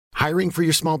Hiring for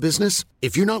your small business?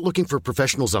 If you're not looking for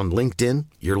professionals on LinkedIn,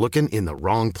 you're looking in the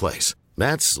wrong place.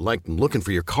 That's like looking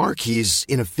for your car keys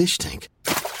in a fish tank.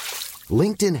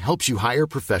 LinkedIn helps you hire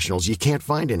professionals you can't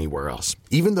find anywhere else,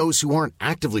 even those who aren't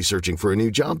actively searching for a new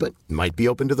job but might be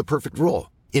open to the perfect role.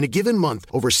 In a given month,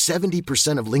 over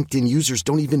 70% of LinkedIn users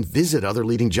don't even visit other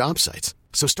leading job sites.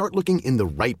 So start looking in the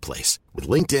right place. With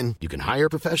LinkedIn, you can hire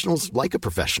professionals like a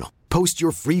professional. Post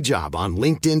your free job on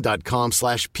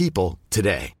linkedin.com/people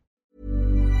today.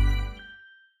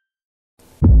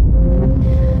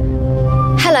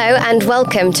 Hello and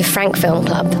welcome to Frank Film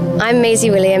Club. I'm Maisie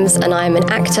Williams and I'm an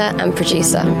actor and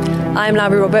producer. I'm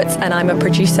Larry Roberts and I'm a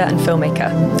producer and filmmaker.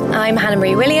 I'm Hannah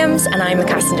Marie Williams and I'm a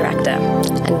casting director.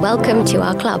 And welcome to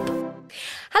our club.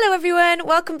 Hello everyone,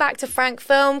 welcome back to Frank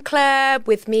Film Club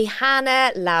with me,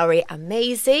 Hannah, Lowry and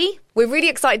Maisie. We're really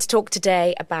excited to talk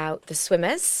today about The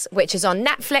Swimmers, which is on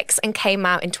Netflix and came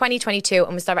out in 2022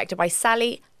 and was directed by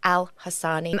Sally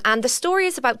Al-Hassani. And the story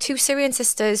is about two Syrian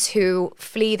sisters who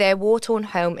flee their war-torn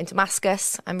home in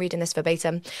Damascus, I'm reading this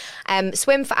verbatim,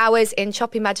 swim for hours in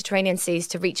choppy Mediterranean seas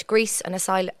to reach Greece and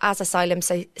as asylum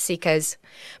seekers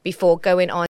before going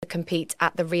on to compete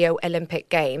at the Rio Olympic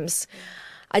Games.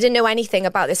 I didn't know anything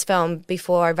about this film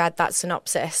before I read that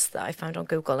synopsis that I found on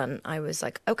Google, and I was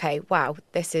like, okay, wow,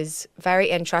 this is very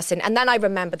interesting. And then I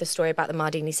remembered the story about the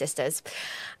Mardini sisters.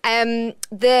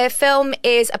 The film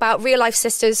is about real-life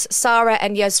sisters, Sara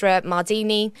and Yusra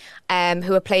Mardini,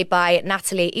 who are played by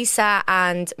Natalie Issa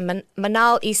and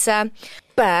Manal Issa.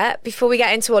 But before we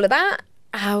get into all of that,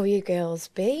 how have you girls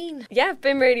been? Yeah, I've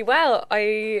been really well.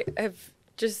 I have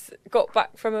just got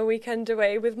back from a weekend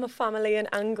away with my family in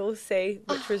Anglesey,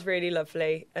 which was really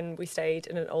lovely, and we stayed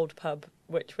in an old pub,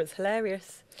 which was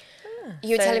hilarious.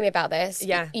 You were telling me about this.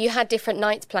 Yeah. You had different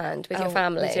nights planned with your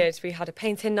family. We did. We had a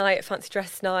painting night, a fancy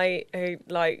dress night,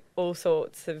 like all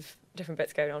sorts of different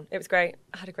bits going on. It was great.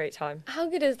 I had a great time. How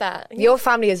good is that? Your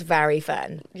family is very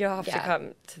fun. You'll have to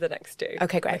come to the next do.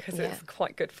 Okay, great. Because it's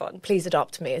quite good fun. Please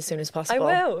adopt me as soon as possible.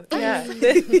 I will, yeah.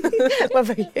 What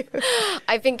about you?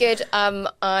 I've been good.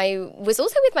 I was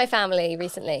also with my family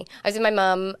recently. I was with my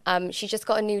mum. She just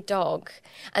got a new dog.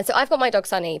 And so I've got my dog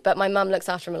Sunny, but my mum looks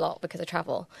after him a lot because I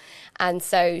travel. And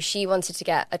so she wanted to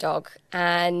get a dog.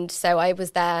 And so I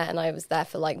was there, and I was there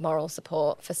for like moral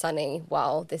support for Sunny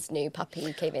while this new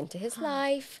puppy came into his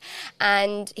life.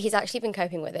 And he's actually been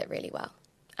coping with it really well.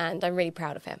 And I'm really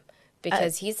proud of him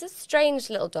because he's a strange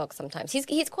little dog sometimes.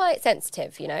 He's quite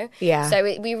sensitive, you know? Yeah. So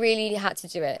we really had to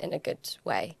do it in a good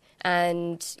way.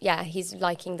 And yeah, he's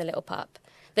liking the little pup.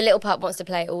 The little pup wants to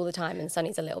play all the time, and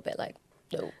Sunny's a little bit like,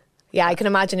 no. Yeah, I can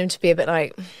imagine him to be a bit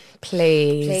like,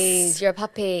 please, you're a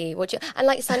puppy. And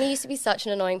like Sunny used to be such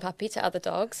an annoying puppy to other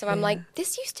dogs. So I'm like,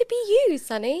 this used to be you,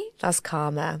 Sunny. That's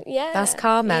karma. Yeah. That's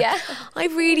karma. Yeah. I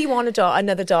really want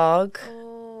another dog.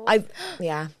 Oh.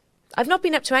 I've not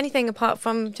been up to anything apart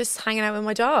from just hanging out with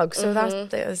my dog. So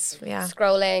that was,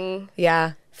 Scrolling.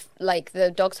 Yeah. Like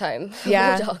the dog's home.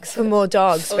 Yeah. More dogs. For more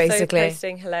dogs, Also basically.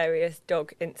 posting hilarious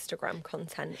dog Instagram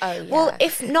content. Oh, yeah. Well,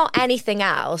 if not anything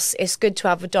else, it's good to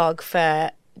have a dog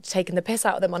for taking the piss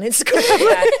out of them on Instagram.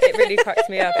 Yeah, it really cracks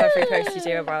me up every post you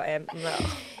do about him.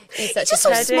 He's such Just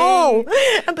a so small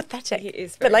and pathetic. He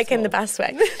is but very like in small. the best way.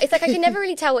 It's like I can never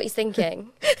really tell what he's thinking.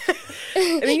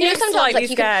 I mean, you're sometimes, slightly like, you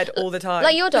can- scared all the time.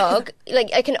 Like your dog,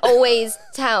 like I can always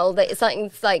tell that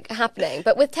something's like happening.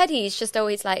 But with Teddy, he's just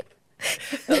always like,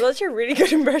 That's a really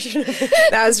good impression of him.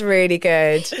 That was really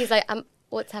good. he's like,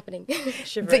 what's happening?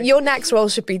 But your next role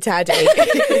should be Teddy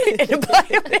in a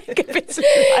biopic of his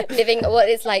life. What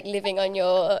it's like living on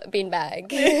your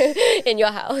beanbag in your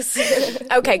house.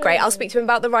 Okay, great. I'll speak to him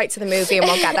about the rights of the movie and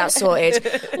we'll get that sorted.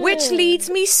 Which leads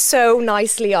me so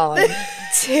nicely on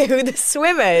to The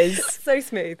Swimmers. So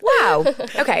smooth. Wow.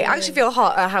 Okay, I actually feel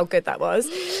hot at how good that was.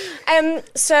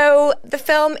 So the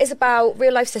film is about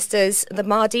real-life sisters, the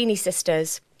Mardini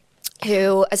sisters,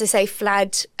 who, as I say,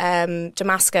 fled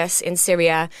Damascus in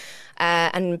Syria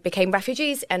and became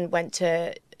refugees and went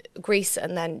to Greece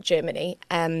and then Germany.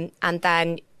 And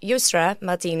then Yusra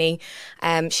Mardini,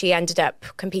 she ended up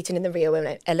competing in the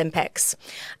Rio Olympics.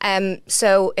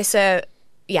 So it's a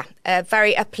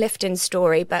very uplifting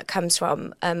story, but comes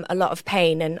from a lot of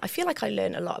pain. And I feel like I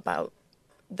learned a lot about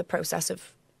the process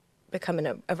of becoming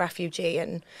a refugee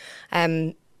and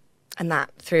that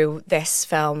through this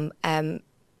film.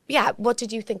 What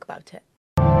did you think about it?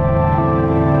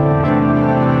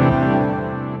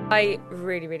 I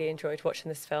really, really enjoyed watching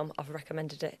this film. I've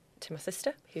recommended it to my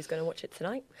sister, who's going to watch it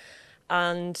tonight.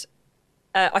 And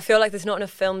I feel like there's not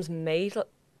enough films made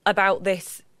about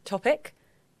this topic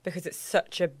because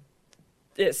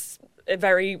it's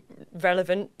very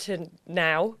relevant to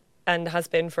now. and has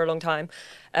been for a long time.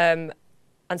 And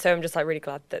so I'm just like really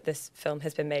glad that this film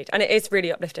has been made. And it is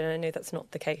really uplifting. And I know that's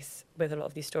not the case with a lot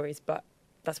of these stories, but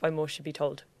that's why more should be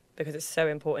told, because it's so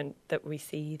important that we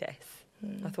see this.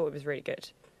 I thought it was really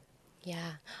good.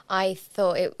 Yeah, I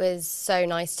thought it was so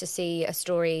nice to see a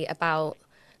story about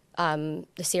the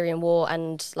Syrian war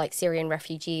and like Syrian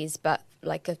refugees, but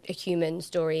like a human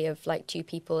story of like two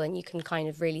people, and you can kind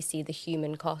of really see the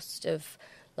human cost of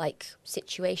like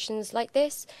situations like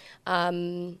this,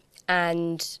 and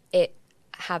it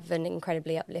have an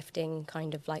incredibly uplifting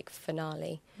kind of like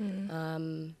finale.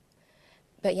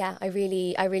 But yeah, I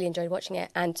really enjoyed watching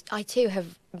it, and I too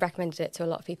have recommended it to a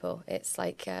lot of people. It's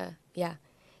like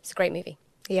it's a great movie.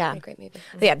 Yeah, really great movie.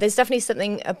 Yeah, there's definitely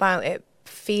something about it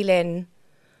feeling,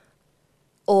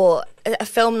 or a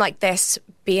film like this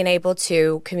being able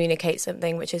to communicate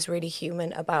something which is really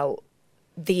human about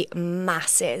the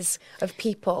masses of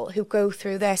people who go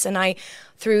through this. And I,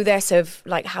 through this, have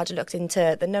like had looked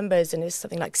into the numbers, and it's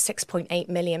something like 6.8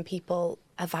 million people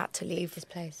have had to leave This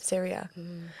place. Syria.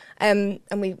 And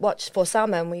we watched For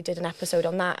Selma, and we did an episode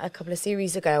on that a couple of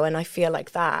series ago, and I feel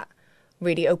like that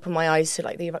really opened my eyes to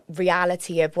like the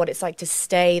reality of what it's like to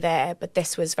stay there. But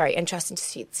this was very interesting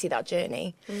to see that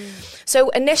journey. So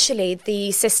initially,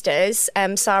 the sisters,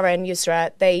 Sara and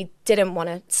Yusra, they didn't want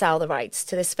to sell the rights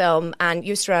to this film, and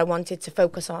Yusra wanted to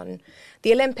focus on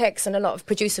the Olympics, and a lot of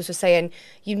producers were saying,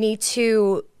 you need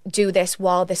to do this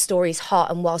while the story's hot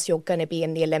and whilst you're going to be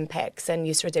in the Olympics. And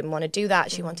Yusra didn't want to do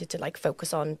that. She wanted to like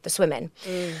focus on the swimming.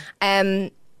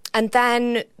 And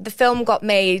then the film got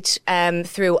made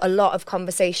through a lot of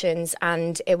conversations,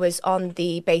 and it was on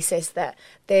the basis that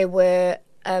there were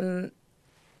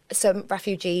some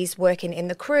refugees working in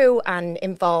the crew and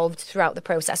involved throughout the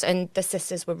process, and the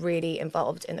sisters were really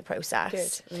involved in the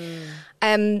process.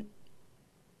 Good.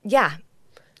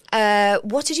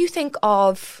 What did you think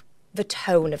of the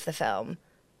tone of the film?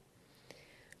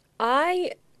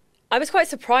 I was quite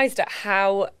surprised at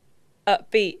how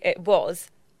upbeat it was,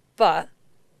 but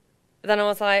then I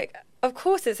was like, of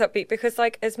course it's upbeat, because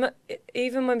like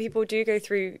even when people do go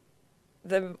through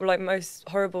the like most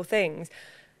horrible things,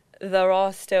 there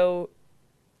are still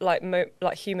like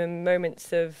human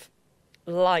moments of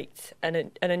light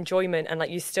and enjoyment, and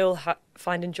like you still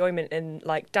find enjoyment in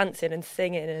like dancing and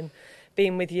singing and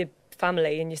being with your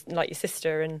family and your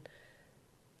sister,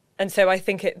 and so I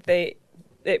think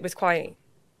it was quite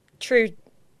true.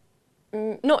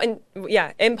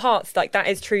 In parts, like that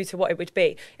is true to what it would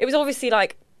be. It was obviously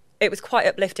like, it was quite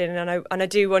uplifting, and I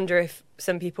do wonder if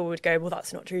some people would go, well,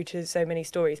 that's not true to so many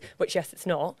stories, which yes, it's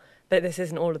not, but this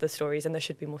isn't all of the stories, and there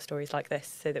should be more stories like this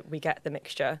so that we get the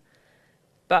mixture.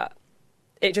 But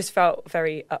it just felt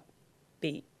very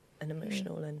upbeat and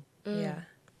emotional, and yeah.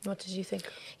 What did you think?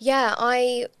 Yeah,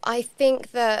 I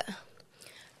think that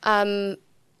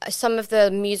some of the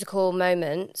musical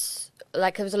moments,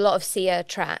 like there was a lot of Sia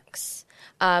tracks,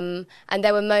 and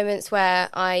there were moments where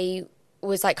I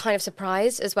was like kind of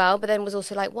surprised as well, but then was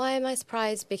also like, why am I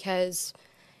surprised? Because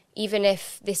even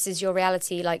if this is your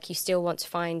reality, like you still want to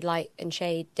find light and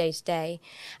shade day to day.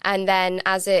 And then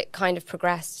as it kind of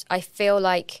progressed, I feel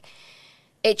like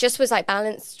it just was like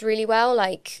balanced really well.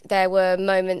 Like there were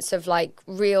moments of like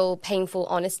real painful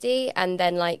honesty, and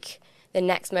then like the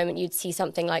next moment you'd see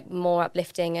something like more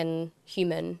uplifting and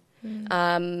human.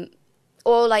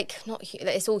 Or like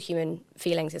it's all human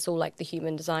feelings, it's all like the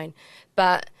human design.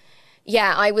 But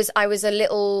yeah, I was a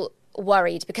little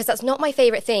worried, because that's not my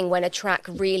favorite thing, when a track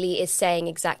really is saying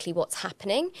exactly what's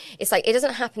happening. It's like it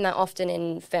doesn't happen that often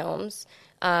in films.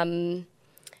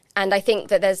 And I think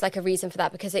that there's like a reason for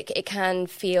that, because it can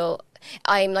feel,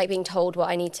 I'm like being told what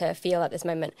I need to feel at this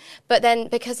moment. But then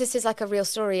because this is like a real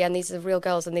story, and these are real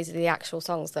girls, and these are the actual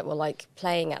songs that were like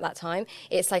playing at that time,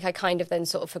 it's like I kind of then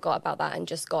sort of forgot about that and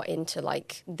just got into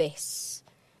like this,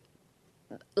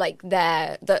 like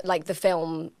the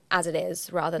film as it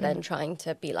is, rather than trying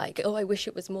to be like, oh, I wish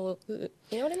it was more, you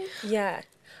know what I mean? Yeah.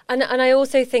 And I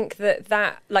also think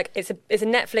that like it's a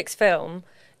Netflix film.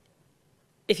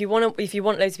 If you want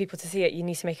loads of people to see it, you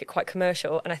need to make it quite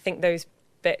commercial. And I think those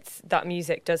bits, that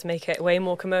music does make it way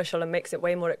more commercial and makes it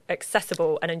way more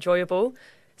accessible and enjoyable.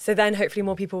 So then hopefully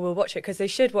more people will watch it, because they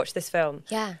should watch this film.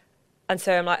 Yeah. And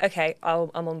so I'm like, okay, I'm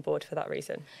on board for that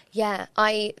reason. Yeah,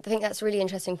 I think that's a really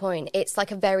interesting point. It's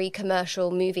like a very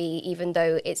commercial movie, even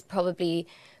though it's probably,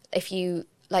 if you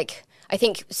like, I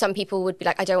think some people would be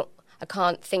like, I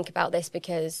can't think about this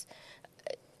because,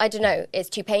 I don't know, it's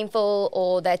too painful,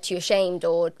 or they're too ashamed,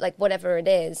 or like whatever it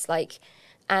is, like,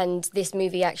 and this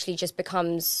movie actually just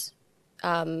becomes,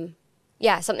 something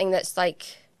that's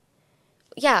like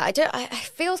I don't. I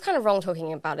feels kind of wrong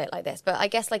talking about it like this, but I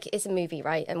guess like it's a movie,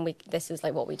 right? And this is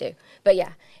like what we do. But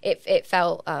yeah, it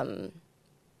felt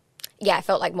it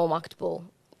felt like more marketable.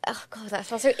 Oh God, that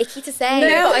sounds so icky to say.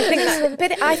 No,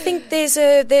 I think there's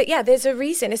a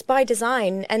reason. It's by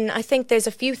design, and I think there's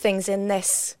a few things in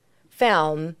this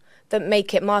film that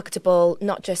make it marketable,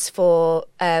 not just for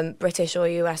British or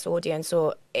US audience,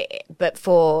 but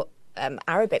for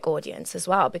Arabic audience as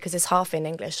well, because it's half in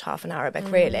English, half in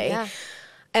Arabic, really. Yeah.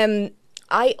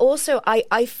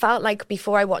 I felt like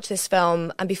before I watched this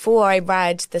film and before I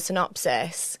read the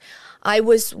synopsis, I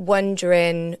was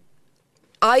wondering.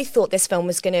 I thought this film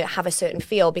was going to have a certain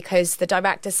feel because the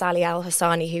director, Sally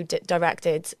El-Hassani, who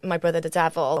directed My Brother the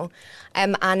Devil,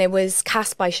 and it was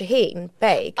cast by Shaheen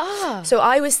Baig. So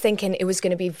I was thinking it was going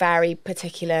to be very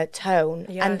particular tone.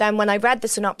 Yeah. And then when I read the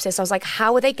synopsis, I was like,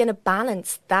 how are they going to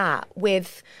balance that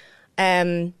with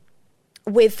the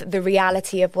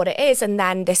reality of what it is and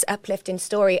then this uplifting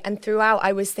story? And throughout,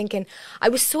 I was thinking, I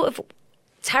was sort of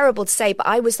terrible to say, but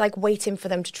I was like waiting for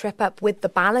them to trip up with the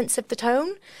balance of the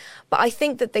tone. But I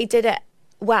think that they did it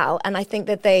well, and I think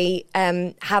that they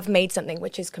have made something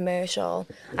which is commercial.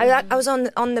 I was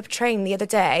on the train the other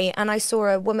day, and I saw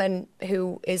a woman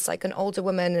who is like an older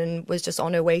woman and was just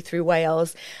on her way through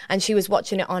Wales, and she was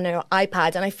watching it on her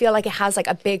iPad, and I feel like it has like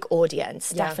a big audience,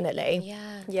 definitely.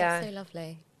 That's so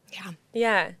lovely.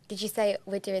 Yeah. Did you say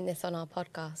we're doing this on our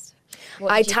podcast?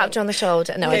 I tapped her on the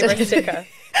shoulder. No, I Gave her didn't. a sticker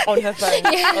on her phone.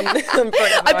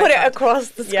 I put it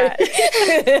across the screen.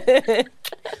 Yeah.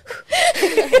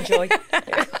 Enjoy.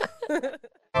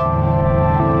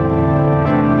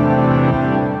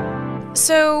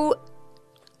 So,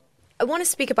 I want to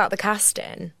speak about the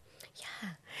casting.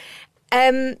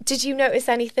 Did you notice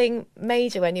anything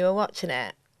major when you were watching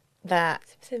it?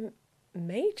 It's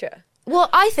major. Well,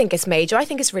 I think it's major. I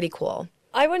think it's really cool.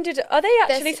 I wondered, are they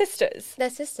actually sisters? They're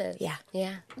sisters. Yeah.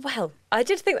 Well, I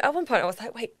did think at one point I was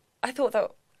like, wait, I thought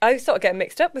that I started getting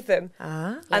mixed up with them.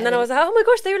 And then I was like, oh my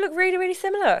gosh, they look really, really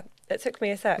similar. It took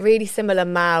me a sec. Really similar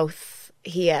mouth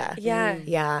here. Yeah.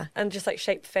 Yeah. And just like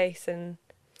shaped face and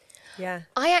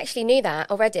I actually knew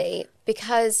that already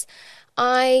because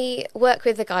I work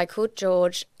with a guy called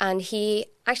George, and he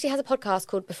actually has a podcast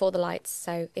called Before the Lights.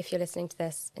 So if you're listening to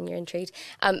this and you're intrigued,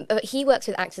 but he works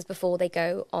with actors before they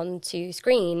go onto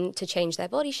screen to change their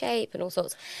body shape and all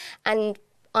sorts. And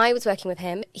I was working with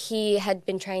him. He had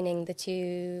been training the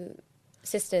two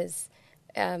sisters,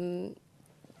 to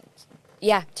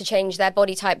change their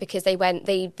body type because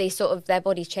they sort of their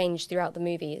bodies changed throughout the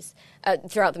movie, sort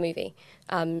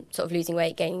of losing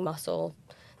weight, gaining muscle,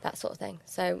 that sort of thing.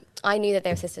 So I knew that they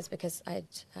were sisters because I'd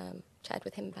chatted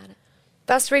with him about it.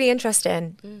 That's really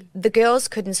interesting. The girls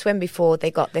couldn't swim before they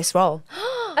got this role.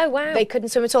 oh wow, They couldn't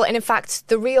swim at all. And in fact,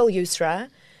 the real Yusra,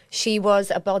 she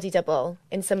was a body double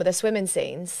in some of the swimming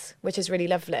scenes, which is really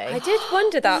lovely. I did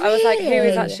wonder that. I was like, who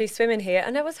is actually swimming here?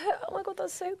 And I was, oh my God,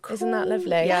 that's so cool. Isn't that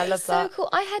lovely? Yeah, I love that. So cool.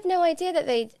 I had no idea that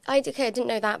I didn't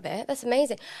know that bit. That's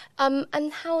amazing.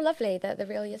 And how lovely that the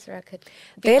real Yusra could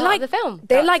be part of the film.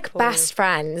 They're That's like cool. best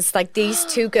friends. Like these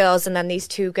two girls and then these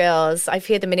two girls. I've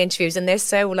heard them in interviews and they're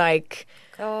so like,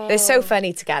 they're so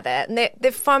funny together. And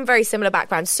they're from very similar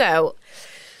backgrounds. So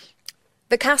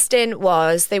the casting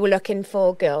was, they were looking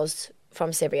for girls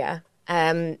from Syria.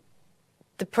 The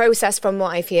process, from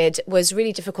what I've heard, was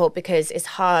really difficult because it's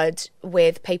hard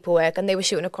with paperwork, and they were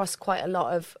shooting across quite a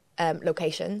lot of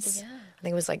locations. Yeah. I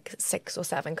think it was like 6 or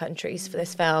 7 countries for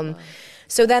this film. Wow.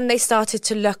 So then they started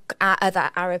to look at other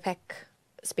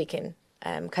Arabic-speaking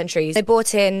countries. They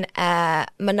brought in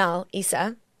Manal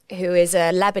Issa, who is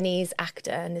a Lebanese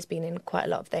actor and has been in quite a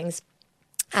lot of things.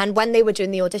 And when they were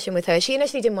doing the audition with her, she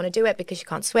initially didn't want to do it because she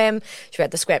can't swim. She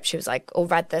read the script, she was like, or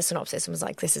read the synopsis and was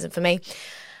like, this isn't for me.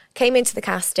 Came into the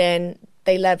casting,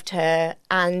 they loved her,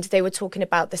 and they were talking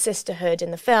about the sisterhood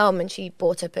in the film, and she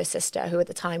brought up her sister, who at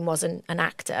the time wasn't an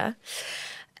actor.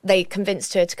 They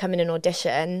convinced her to come in and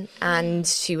audition, and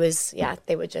she was,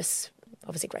 they were just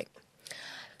obviously great.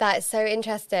 That's so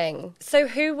interesting. So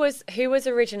who was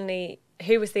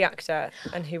the actor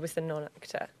and who was the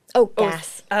non-actor? Oh,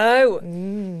 guess. That's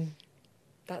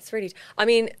really... I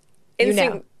mean,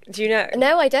 instinct... Do you know?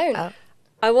 No, I don't. Oh.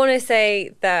 I want to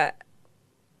say that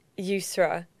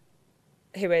Yusra,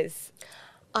 who is...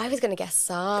 I was going to guess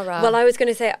Sara. Well, I was going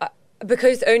to say...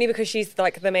 because she's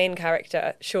like the main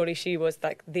character, surely she was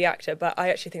like the actor, but I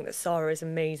actually think that Sara is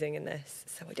amazing in this,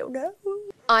 so I don't know.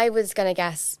 I was going to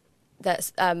guess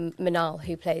that Manal,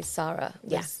 who plays Sara,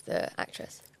 was the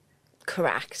actress.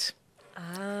 Correct.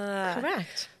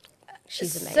 Correct.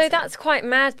 She's amazing. So that's quite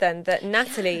mad then that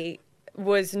Natalie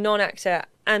was non-actor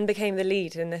and became the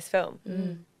lead in this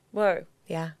film. Whoa.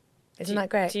 Yeah. Isn't that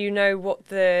great? Do you know what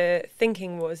the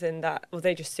thinking was in that? Or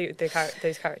they just suited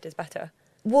those characters better?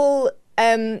 Well,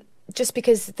 just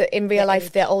because in real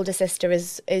life their older sister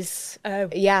is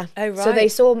yeah. Oh,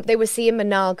 right. So they were seeing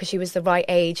Manal because she was the right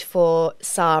age for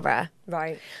Sarah.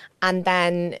 Right. And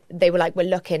then they were like, we're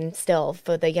looking still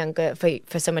for the younger,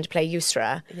 for someone to play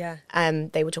Yusra. Yeah.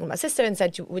 They were talking about sister and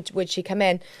said, would she come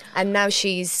in? And now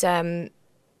she's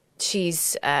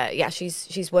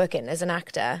working as an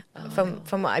actor.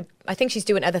 From what I think she's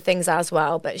doing other things as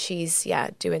well, but she's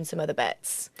doing some other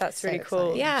bits. That's really So cool.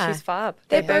 exciting. Yeah. She's fab.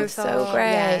 They're both so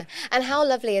great. Yeah. And how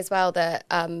lovely as well that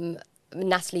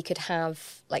Natalie could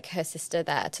have like her sister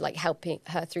there to like helping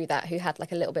her through that, who had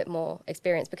like a little bit more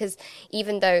experience, because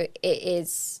even though it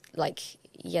is like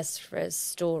Yusra's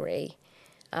story,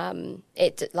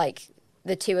 it like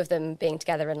the two of them being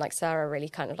together, and like Sarah really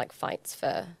kind of like fights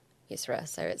for Yusra,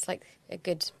 so it's like a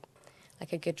good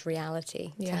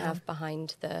reality to have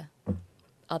behind the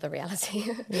other reality.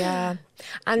 Yeah.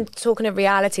 And talking of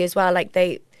reality as well, like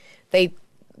they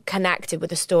connected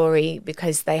with the story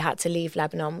because they had to leave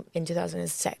Lebanon in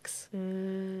 2006.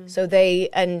 So they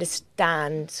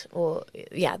understand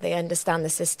the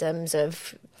systems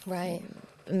of Right.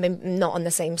 not on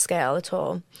the same scale at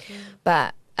all.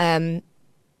 But I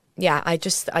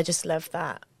just love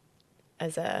that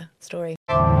as a story.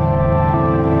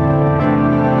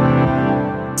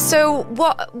 So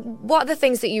what are the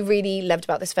things that you really loved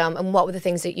about this film, and what were the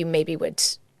things that you maybe would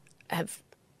have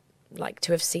liked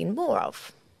to have seen more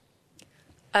of?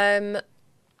 I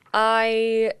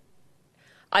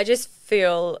just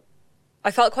I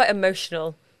felt quite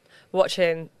emotional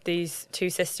watching these two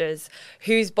sisters,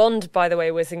 whose bond, by the way,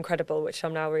 was incredible, which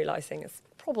I'm now realising is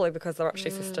probably because they're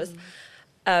actually sisters,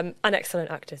 and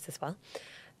excellent actors as well.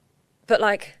 But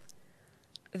like,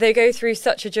 they go through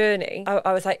such a journey.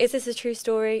 I was like, is this a true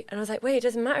story? And I was like, wait, it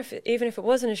doesn't matter even if it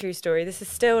wasn't a true story, this is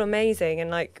still amazing,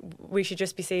 and like we should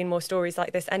just be seeing more stories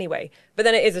like this anyway. But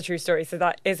then it is a true story, so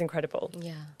that is incredible.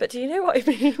 Yeah. But do you know what I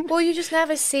mean? Well, you just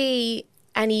never see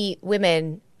any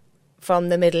women from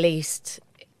the Middle East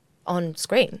on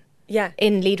screen. Yeah.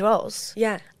 In lead roles.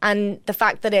 Yeah. And the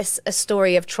fact that it's a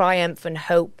story of triumph and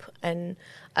hope, and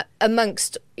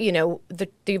amongst,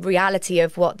 the reality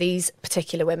of what these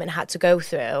particular women had to go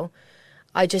through,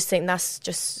 I just think that's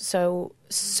just so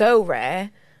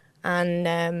rare, and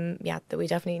that we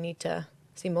definitely need to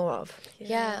see more of.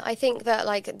 Yeah, I think that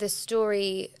like the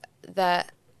story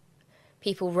that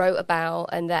people wrote about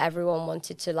and that everyone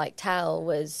wanted to like tell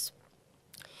was,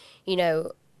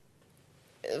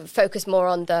 focus more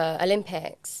on the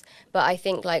Olympics. But I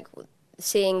think like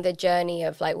seeing the journey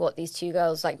of like what these two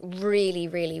girls like really,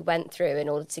 really went through in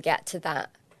order to get to that,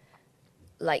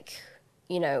 like,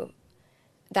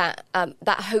 that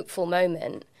hopeful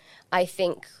moment, I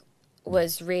think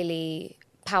was really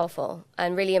powerful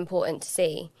and really important to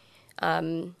see,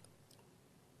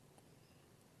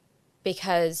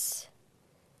 because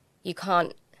you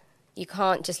can't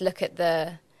just look at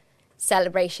the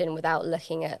celebration without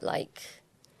looking at like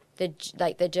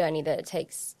the journey that it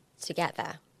takes to get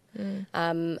there.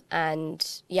 And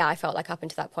I felt like up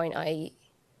until that point, I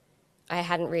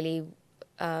hadn't really,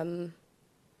 I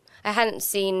hadn't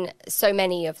seen so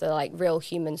many of the like real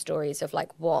human stories of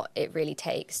like what it really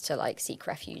takes to like seek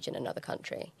refuge in another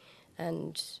country.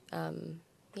 And I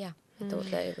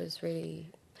thought that it was really,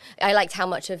 I liked how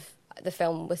much of the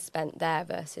film was spent there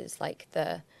versus like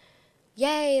the,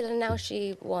 yay, and now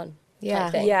she won.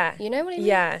 type thing. Yeah. You know what I mean?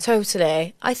 Yeah.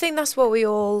 Totally. I think that's what we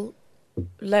all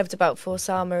loved about For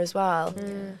Sama as well,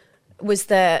 was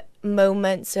the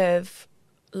moments of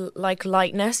like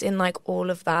lightness in like all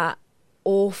of that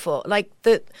awful, like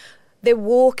they're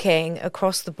walking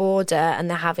across the border and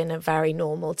they're having a very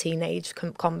normal teenage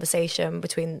conversation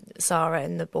between Sarah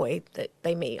and the boy that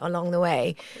they meet along the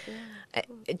way.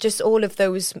 Just all of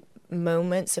those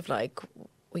moments of like,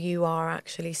 you are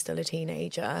actually still a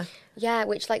teenager. Yeah,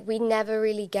 which like we never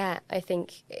really get, I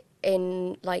think,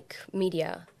 in like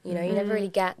media. You know, you never really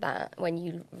get that when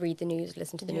you read the news,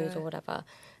 listen to the news or whatever.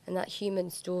 And that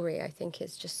human story, I think,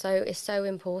 is just so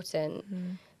important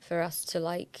for us to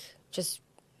like just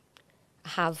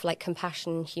have like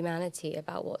compassion and humanity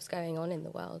about what's going on in the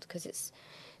world, because it's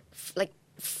like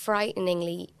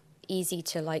frighteningly easy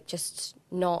to like just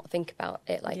not think about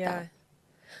it like that.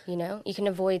 You know, you can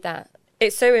avoid that.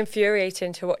 It's so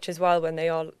infuriating to watch as well when they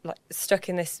are like stuck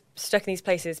in these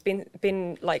places,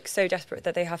 been like so desperate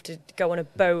that they have to go on a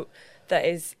boat that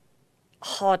is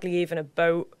hardly even a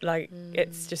boat, like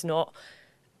it's just not,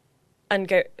 and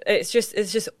go. It's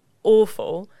just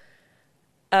awful.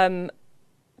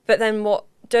 But then what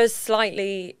does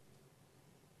slightly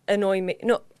annoy me,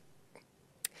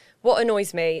 what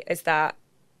annoys me is that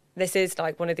this is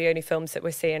like one of the only films that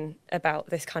we're seeing about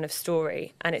this kind of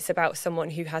story, and it's about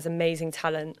someone who has amazing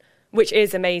talent, which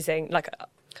is amazing. Like,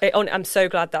 I'm so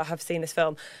glad that I have seen this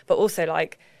film, but also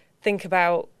like think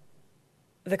about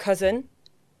the cousin,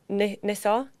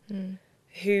 Nissa,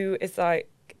 who is like,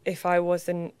 if only I was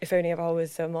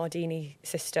a Mardini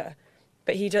sister,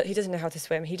 but he doesn't know how to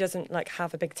swim. He doesn't like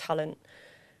have a big talent,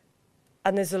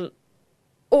 and there's there's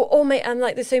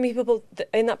so many people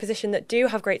in that position that do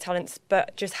have great talents,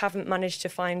 but just haven't managed to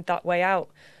find that way out,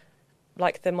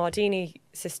 like the Mardini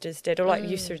sisters did, or like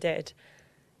Yusra did,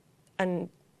 and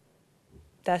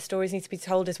their stories need to be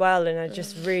told as well. And I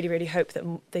just really, really hope that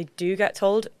they do get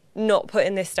told. Not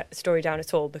putting this story down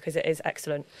at all, because it is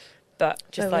excellent. But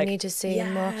just we need to see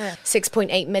more.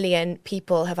 6.8 million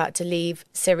people have had to leave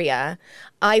Syria.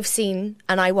 I've seen,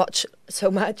 and I watch so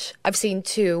much, I've seen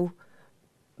 2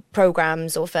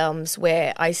 programs or films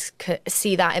where I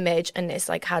see that image, and it's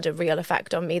like had a real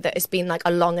effect on me, that it's been like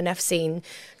a long enough scene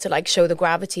to like show the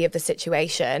gravity of the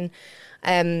situation.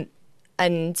 And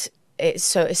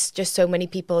it's just so many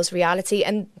people's reality.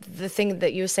 And the thing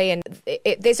that you were saying,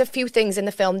 there's a few things in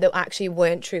the film that actually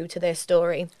weren't true to their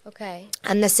story. Okay.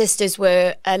 And the sisters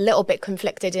were a little bit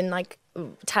conflicted in like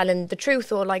telling the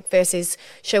truth, or like versus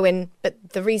showing. But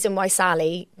the reason why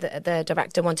Sally, the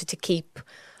director, wanted to keep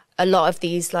a lot of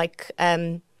these like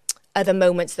other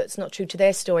moments that's not true to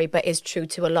their story but is true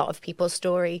to a lot of people's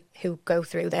story who go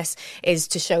through this, is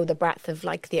to show the breadth of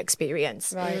like the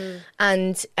experience. Right.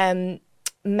 And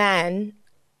men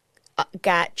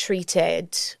get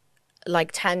treated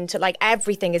like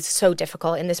everything is so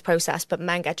difficult in this process, but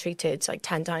men get treated like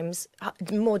 10 times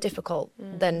more difficult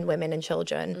than women and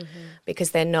children,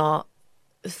 because they're not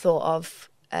thought of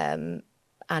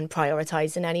and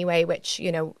prioritised in any way, which,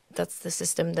 you know, that's the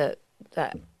system that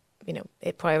you know,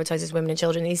 it prioritises women and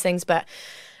children, these things. But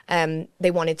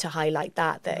they wanted to highlight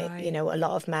that right. You know, a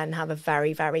lot of men have a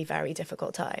very, very, very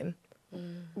difficult time.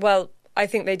 Well, I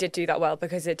think they did do that well,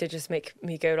 because it did just make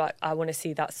me go like, I want to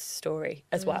see that story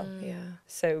as well. Yeah.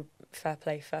 So fair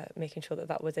play for making sure that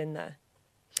that was in there.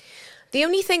 The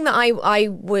only thing that I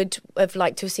would have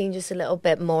liked to have seen just a little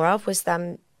bit more of was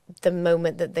the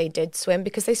moment that they did swim,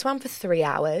 because they swam for 3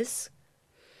 hours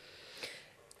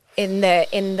in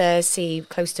the sea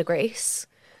close to Greece.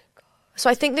 So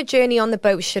I think the journey on the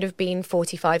boat should have been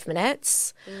 45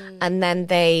 minutes, and then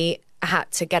they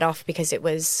had to get off because it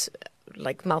was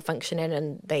like malfunctioning,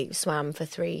 and they swam for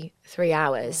three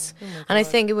hours. And I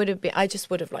think it would have been, I just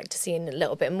would have liked to see a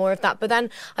little bit more of that. But then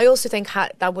I also think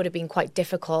that would have been quite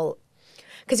difficult,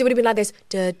 because it would have been like this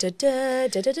da da da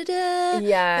da da da da,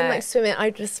 and like swimming.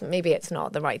 Maybe it's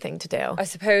not the right thing to do. I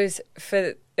suppose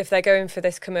if they're going for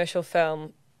this commercial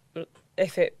film,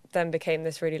 if it then became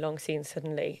this really long scene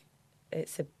suddenly,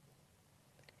 it's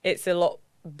a lot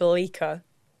bleaker,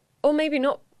 or maybe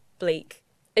not bleak.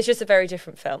 It's just a very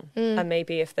different film. And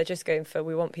maybe if they're just going for,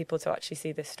 we want people to actually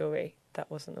see this story,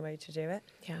 that wasn't the way to do it.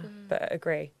 Yeah. But I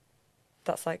agree.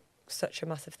 That's like such a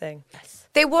massive thing. Yes.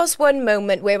 There was one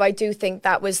moment where I do think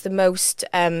that was the most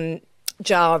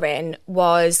jarring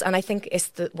was, and I think it's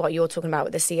what you're talking about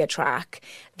with the Sia track,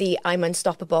 the I'm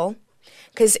Unstoppable.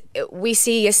 Because we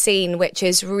see a scene which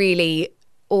is really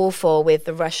awful with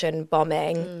the Russian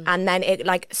bombing, and then it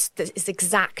like this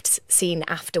exact scene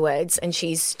afterwards, and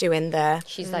she's doing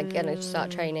she's like gonna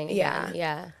start training again.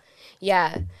 Yeah.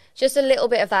 Yeah, just a little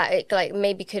bit of that. It like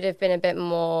maybe could have been a bit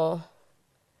more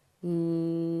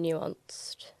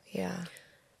nuanced. Yeah.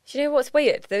 Do you know what's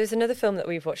weird? There was another film that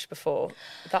we've watched before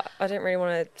that I don't really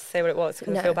want to say what it was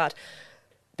because I feel bad.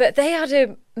 But they had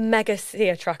a mega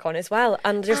Sia track on as well,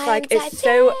 and just like it's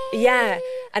so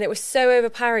and it was so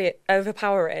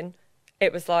overpowering.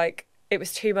 It was like it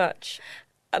was too much,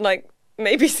 and like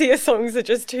maybe Sia songs are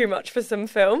just too much for some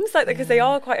films, like because they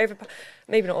are quite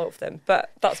maybe not all of them, but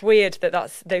that's weird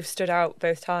that they've stood out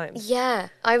both times. Yeah,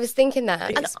 I was thinking that,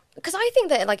 because I think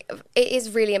that like it is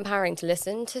really empowering to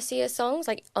listen to Sia songs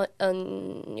like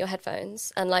on your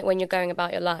headphones and like when you're going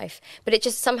about your life, but it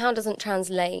just somehow doesn't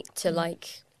translate to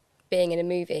like being in a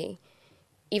movie,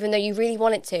 even though you really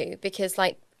want it to, because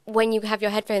like when you have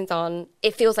your headphones on,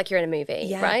 it feels like you're in a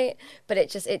movie, right? But it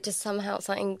just somehow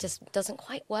something just doesn't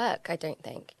quite work, I don't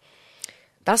think.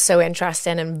 That's so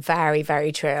interesting and very,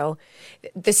 very true.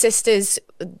 The sisters,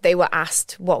 they were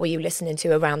asked, what were you listening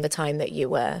to around the time that you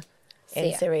were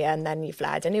in Syria and then you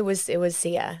fled? And it was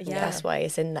Sia. Yeah. That's why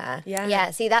it's in there.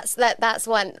 Yeah. See, that's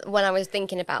when I was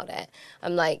thinking about it,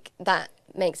 I'm like, that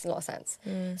makes a lot of sense.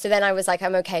 So then I was like,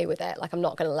 I'm okay with it. Like, I'm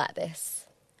not going to let this,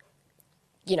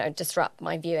 disrupt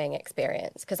my viewing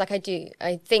experience. Because like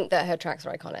I think that her tracks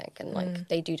are iconic and like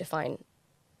they do define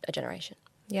a generation.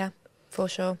 Yeah, for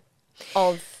sure.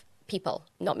 of people,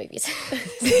 not movies.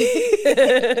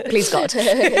 Please God.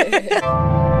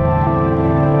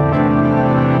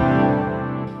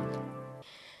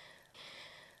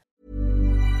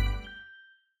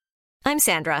 I'm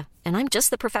Sandra, and I'm just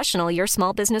the professional your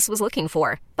small business was looking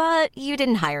for. But you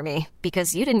didn't hire me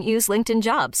because you didn't use LinkedIn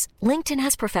Jobs. LinkedIn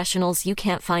has professionals you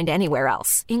can't find anywhere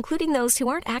else, including those who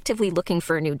aren't actively looking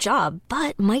for a new job,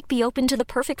 but might be open to the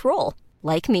perfect role,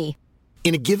 like me.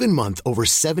 In a given month, over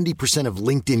 70% of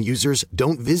LinkedIn users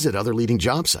don't visit other leading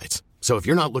job sites. So if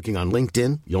you're not looking on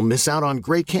LinkedIn, you'll miss out on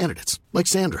great candidates like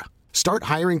Sandra. Start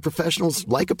hiring professionals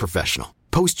like a professional.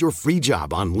 Post your free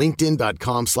job on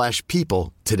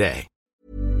linkedin.com/people today.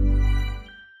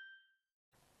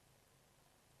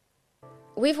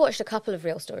 We've watched a couple of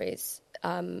real stories,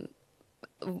 films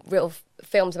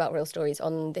about real stories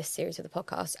on this series of the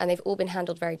podcast, and they've all been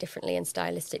handled very differently and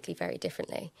stylistically very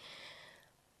differently.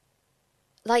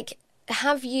 Like,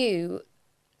 have you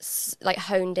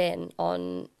honed in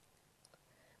on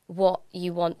what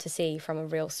you want to see from a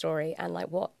real story and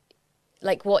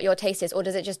what your taste is, or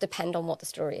does it just depend on what the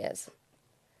story is?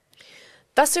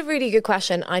 That's a really good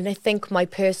question. And I think my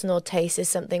personal taste is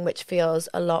something which feels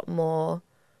a lot more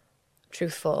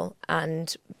truthful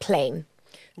and plain,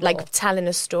 like telling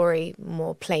a story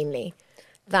more plainly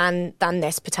than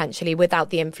this, potentially,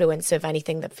 without the influence of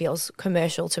anything that feels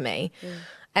commercial to me.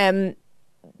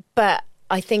 But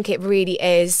I think it really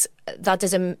is, that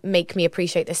doesn't make me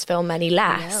appreciate this film any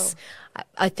less.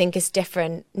 I think it's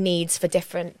different needs for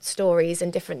different stories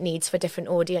and different needs for different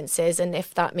audiences. And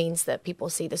if that means that people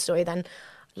see the story, then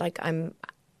I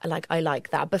like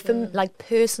that. But for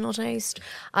personal taste,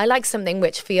 I like something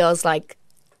which feels like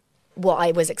what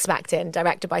I was expecting,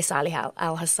 directed by Salih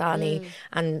Al-Hassani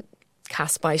and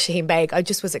cast by Shaheen Baig. I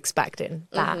just was expecting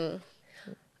that. Mm-hmm.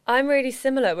 I'm really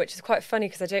similar, which is quite funny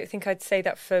because I don't think I'd say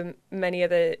that for many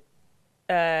other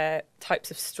types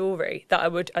of story,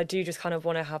 that I do just kind of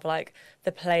want to have like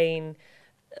the plain,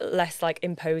 less like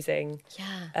imposing,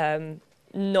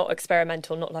 not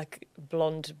experimental, not like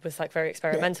Blonde was like very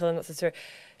experimental and that's the story.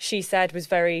 She Said was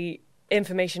very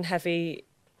information heavy.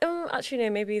 Actually,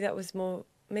 no, maybe that's a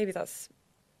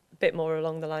bit more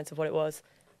along the lines of what it was.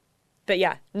 But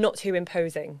yeah, not too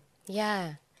imposing.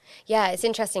 Yeah, it's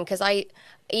interesting because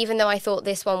even though I thought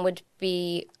this one would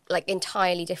be like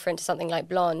entirely different to something like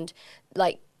Blonde,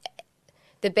 like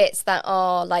the bits that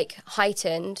are like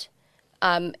heightened,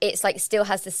 it's like still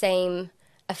has the same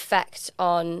effect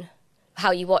on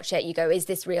how you watch it. You go, is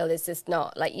this real? Is this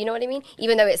not? Like, you know what I mean?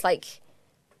 Even though it's like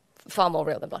far more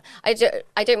real than Blonde. I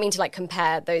don't mean to like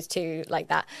compare those two like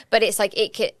that, but it's like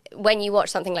when you watch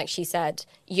something like She Said,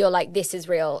 you're like, this is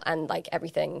real, and like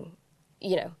everything,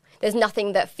 you know, there's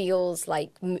nothing that feels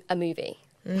like a movie.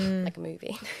 Like a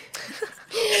movie.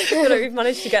 We've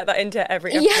managed to get that into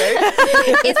every episode.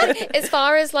 Yeah. It's like, as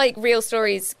far as like real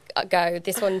stories go,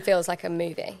 this one feels like a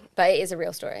movie, but it is a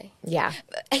real story. Yeah.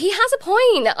 He has a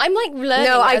point. I'm like learning.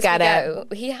 No, I as get we it.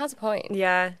 go. He has a point.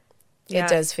 Yeah. It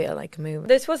does feel like a movie.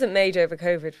 This wasn't made over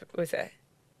COVID, was it?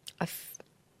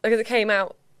 Because it came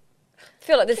out. I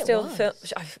feel like there's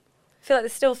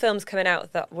still films coming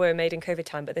out that were made in COVID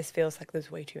time, but this feels like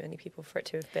there's way too many people for it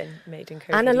to have been made in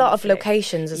COVID. And a lot of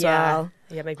locations as well.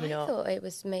 Yeah, maybe not. I thought it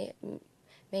was made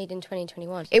in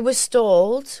 2021. It was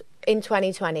stalled in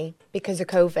 2020 because of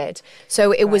COVID.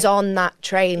 So it was on that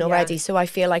train already. So I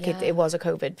feel like it was a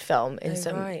COVID film in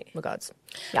some regards.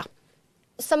 Yeah.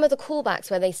 Some of the callbacks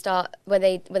where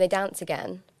they dance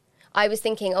again, I was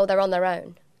thinking, oh, they're on their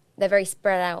own. They're very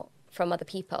spread out from other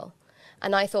people.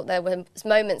 And I thought there were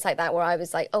moments like that where I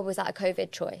was like, oh, was that a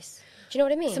COVID choice? Do you know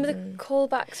what I mean? Some of the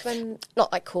callbacks when...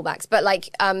 Not like callbacks, but like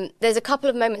there's a couple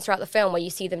of moments throughout the film where you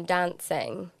see them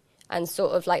dancing and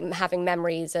sort of like having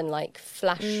memories and like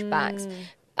flashbacks.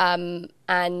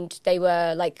 And they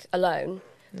were like alone.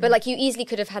 But like you easily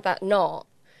could have had that not,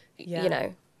 you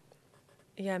know.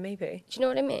 Yeah, maybe. Do you know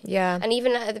what I mean? Yeah. And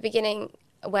even at the beginning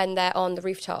when they're on the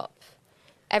rooftop,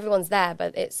 everyone's there,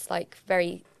 but it's like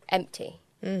very empty.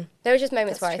 There were just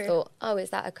moments where I thought, oh,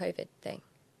 is that a COVID thing?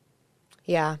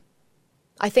 Yeah.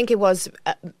 I think it was,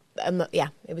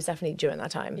 it was definitely during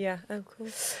that time. Yeah, oh, cool.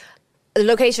 The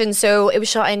location, so it was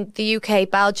shot in the UK,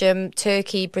 Belgium,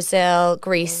 Turkey, Brazil,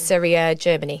 Greece, Syria,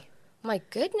 Germany. My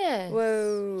goodness.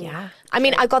 Whoa. Yeah. I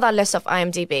mean, I got that list off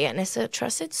IMDb and it's a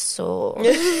trusted source.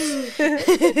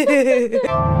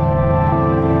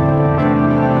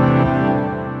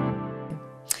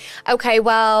 Okay,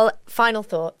 well, final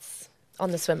thoughts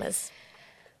on The Swimmers.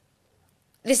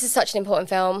 This is such an important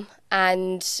film.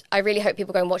 And I really hope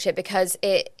people go and watch it because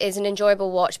it is an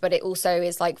enjoyable watch, but it also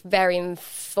is like very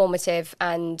informative,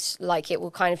 and like it will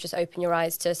kind of just open your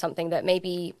eyes to something that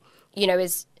maybe, you know,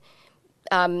 is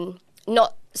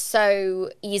not so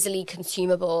easily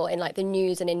consumable in like the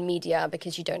news and in media,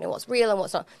 because you don't know what's real and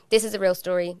what's not. This is a real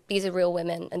story. These are real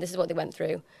women, and this is what they went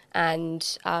through. And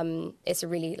it's a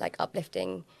really like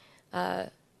uplifting,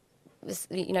 really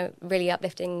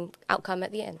uplifting outcome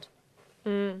at the end.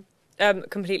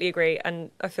 Completely agree, and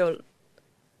I feel,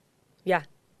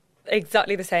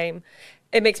 exactly the same.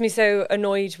 It makes me so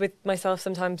annoyed with myself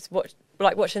sometimes.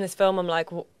 Watching this film, I'm like,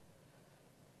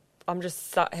 I'm just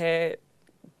sat here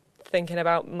thinking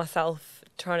about myself,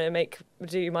 trying to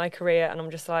do my career, and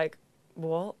I'm just like,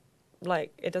 what?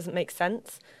 Like, it doesn't make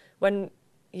sense when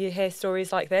you hear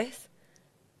stories like this.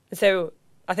 And so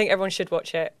I think everyone should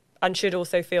watch it and should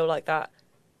also feel like that,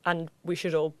 and we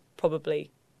should all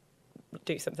probably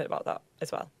do something about that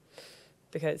as well,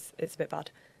 because it's a bit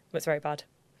bad. It's very bad.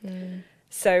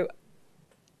 So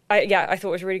I thought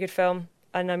it was a really good film,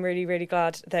 and I'm really, really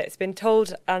glad that it's been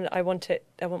told, and I want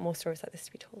more stories like this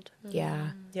to be told.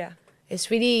 Yeah. It's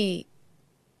really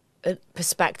a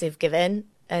perspective given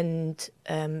and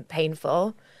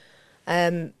painful,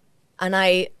 and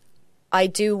I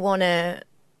do want to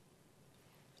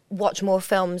watch more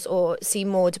films or see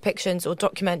more depictions or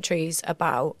documentaries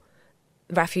about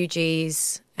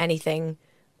refugees, anything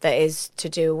that is to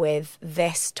do with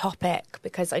this topic,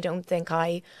 because I don't think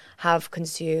I have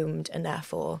consumed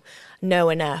enough or know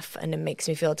enough, and it makes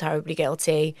me feel terribly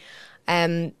guilty.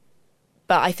 But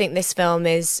I think this film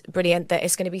is brilliant, that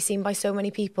it's going to be seen by so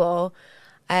many people,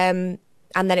 and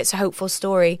that it's a hopeful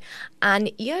story.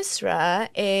 And Yusra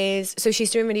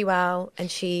she's doing really well, and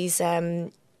she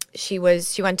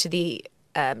went to the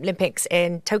Olympics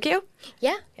in Tokyo.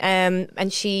 Yeah.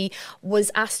 And she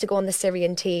was asked to go on the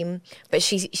Syrian team, but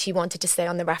she wanted to stay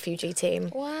on the refugee team.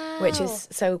 Wow. Which is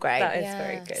so great. That is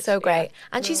very good. So great.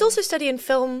 And she's also studying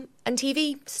film and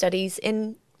TV studies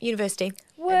in university.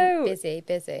 Whoa.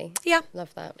 Busy. Yeah.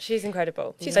 Love that. She's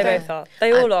incredible. She's they great. both are.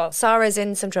 They all are. Sarah's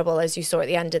in some trouble, as you saw at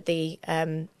the end of the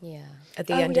end of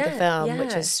the film,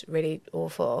 which is really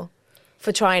awful.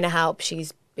 For trying to help,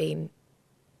 she's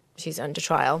under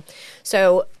trial.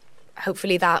 So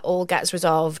hopefully that all gets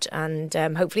resolved, and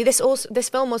hopefully this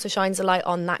film also shines a light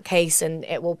on that case, and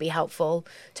it will be helpful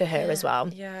to her as well.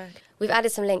 Yeah. We've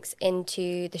added some links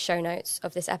into the show notes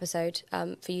of this episode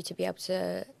for you to be able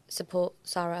to support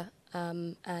Sara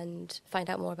and find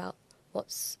out more about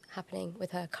what's happening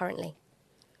with her currently.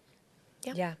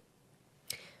 Yeah.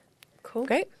 Cool.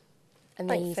 Great.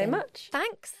 Amazing. Thanks so much.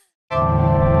 Thanks.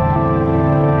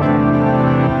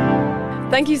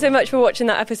 Thank you so much for watching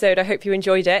that episode. I hope you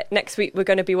enjoyed it. Next week, we're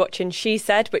going to be watching She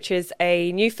Said, which is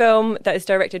a new film that is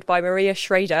directed by Maria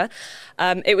Schrader.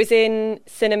 It was in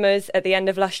cinemas at the end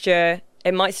of last year.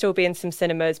 It might still be in some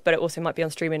cinemas, but it also might be on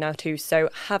streaming now too. So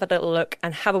have a little look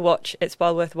and have a watch. It's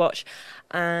well worth a watch.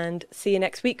 And see you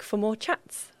next week for more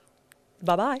chats.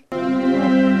 Bye-bye.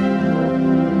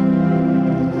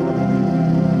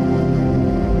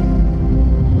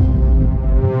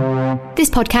 This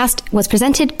podcast was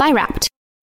presented by Wrapped.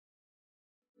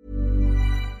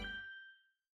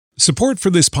 Support for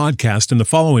this podcast and the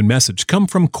following message come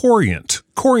from Corient.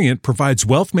 Corient provides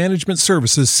wealth management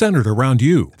services centered around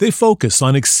you. They focus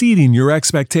on exceeding your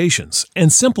expectations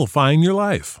and simplifying your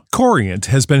life. Corient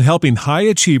has been helping high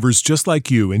achievers just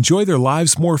like you enjoy their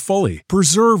lives more fully,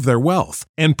 preserve their wealth,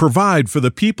 and provide for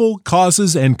the people,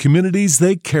 causes, and communities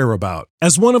they care about.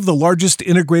 As one of the largest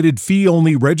integrated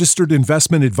fee-only registered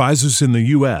investment advisors in the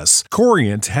U.S.,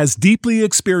 Corient has deeply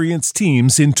experienced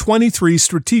teams in 23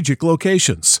 strategic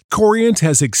locations. Corient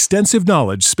has extensive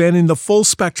knowledge spanning the full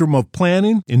spectrum of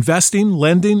planning, investing,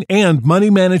 lending, and money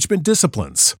management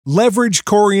disciplines. Leverage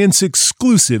Corient's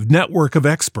exclusive network of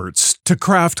experts to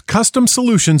craft custom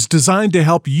solutions designed to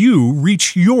help you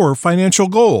reach your financial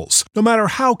goals, no matter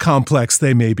how complex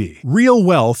they may be. Real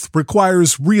wealth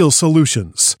requires real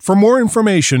solutions. For more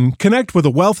information, connect with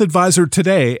a wealth advisor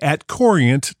today at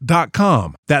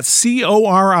Corient.com. That's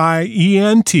Corient.com.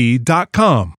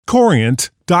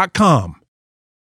 Corient.com.